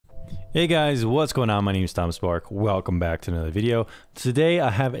Hey guys, what's going on? My name is Tom Spark. Welcome back to another video. Today I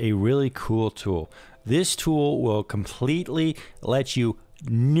have a really cool tool. This tool will completely let you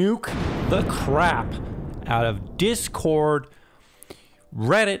nuke the crap out of Discord,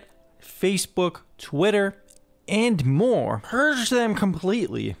 Reddit, Facebook, Twitter, and more. Purge them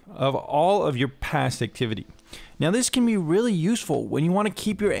completely of all of your past activity. Now this can be really useful when you want to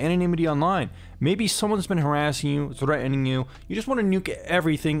keep your anonymity online. Maybe someone's been harassing you, threatening you. You just want to nuke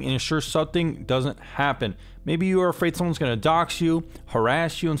everything and ensure something doesn't happen. Maybe you are afraid someone's going to dox you,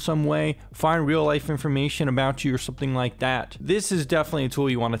 harass you in some way, find real life information about you or something like that. This is definitely a tool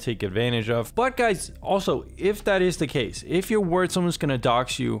you want to take advantage of. But guys, also, if that is the case, if you're worried someone's going to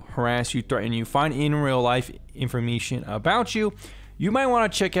dox you, harass you, threaten you, find in real life information about you, you might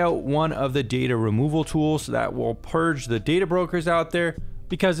want to check out one of the data removal tools that will purge the data brokers out there.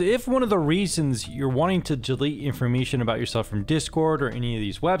 Because if one of the reasons you're wanting to delete information about yourself from Discord or any of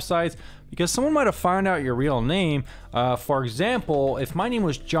these websites, because someone might have found out your real name, for example, if my name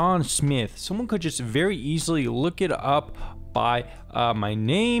was John Smith, someone could just very easily look it up by my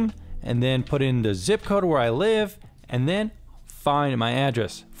name and then put in the zip code where I live and then find my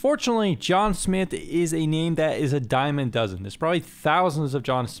address. Fortunately, John Smith is a name that is a dime a dozen. There's probably thousands of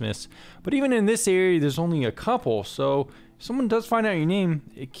John Smiths, but even in this area, there's only a couple. So if someone does find out your name,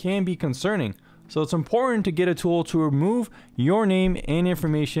 it can be concerning. So it's important to get a tool to remove your name and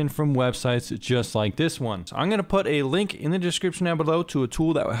information from websites just like this one. So I'm going to put a link in the description down below to a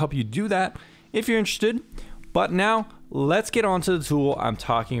tool that will help you do that if you're interested. But now let's get on to the tool I'm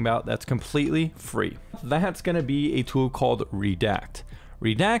talking about that's completely free. That's going to be a tool called Redact.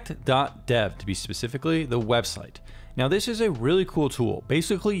 Redact.dev to be specifically the website. Now this is a really cool tool.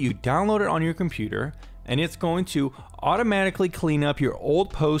 Basically you download it on your computer and it's going to automatically clean up your old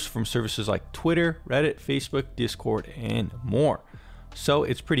posts from services like Twitter, Reddit, Facebook, Discord, and more. So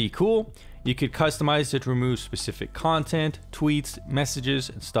it's pretty cool. You could customize it to remove specific content, tweets, messages,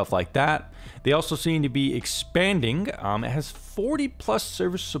 and stuff like that. They also seem to be expanding. It has 40+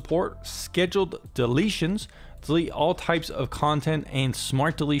 service support, scheduled deletions, delete all types of content, and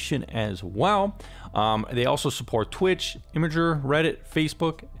smart deletion as well. They also support Twitch, Imgur, Reddit,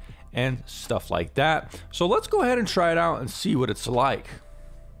 Facebook, and stuff like that. So let's go ahead and try it out and see what it's like.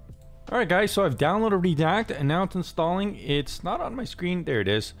 All right guys, so I've downloaded Redact and now it's installing. It's not on my screen, there it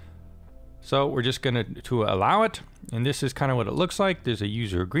is. So we're just gonna allow it, and this is kind of what it looks like. There's a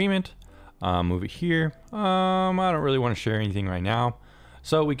user agreement. Move it here. I don't really want to share anything right now.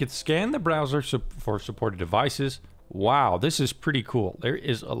 So we could scan the browser for supported devices. Wow, this is pretty cool. There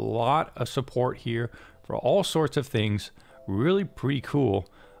is a lot of support here for all sorts of things. Really pretty cool.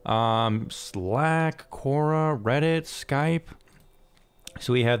 Slack, Quora, Reddit, Skype.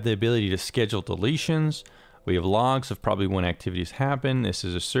 So we have the ability to schedule deletions. We have logs of probably when activities happen. This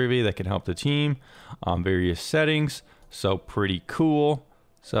is a survey that can help the team. Various settings. So pretty cool.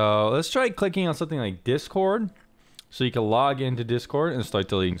 So let's try clicking on something like Discord. So you can log into Discord and start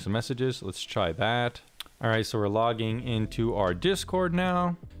deleting some messages. Let's try that. All right, so we're logging into our Discord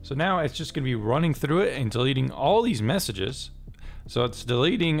now. So now it's just gonna be running through it and deleting all these messages. So it's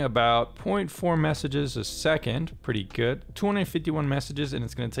deleting about 0.4 messages a second, pretty good. 251 messages, and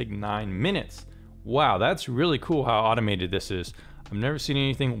it's gonna take 9 minutes. Wow, that's really cool how automated this is. I've never seen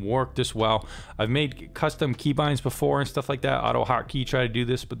anything work this well. I've made custom keybinds before and stuff like that. Auto hotkey try to do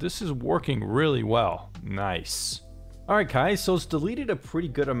this, but this is working really well. Nice. All right, guys, so it's deleted a pretty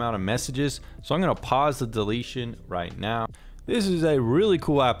good amount of messages. So I'm gonna pause the deletion right now. This is a really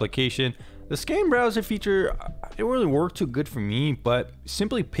cool application. The scan browser feature, it didn't really work too good for me, but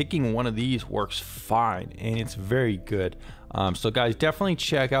simply picking one of these works fine, and it's very good. So guys, definitely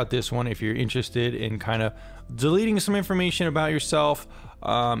check out this one if you're interested in kind of deleting some information about yourself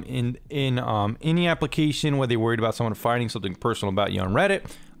in any application, whether you're worried about someone finding something personal about you on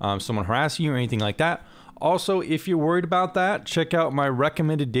Reddit, someone harassing you or anything like that. Also, if you're worried about that, check out my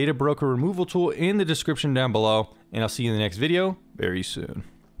recommended data broker removal tool in the description down below, and I'll see you in the next video very soon.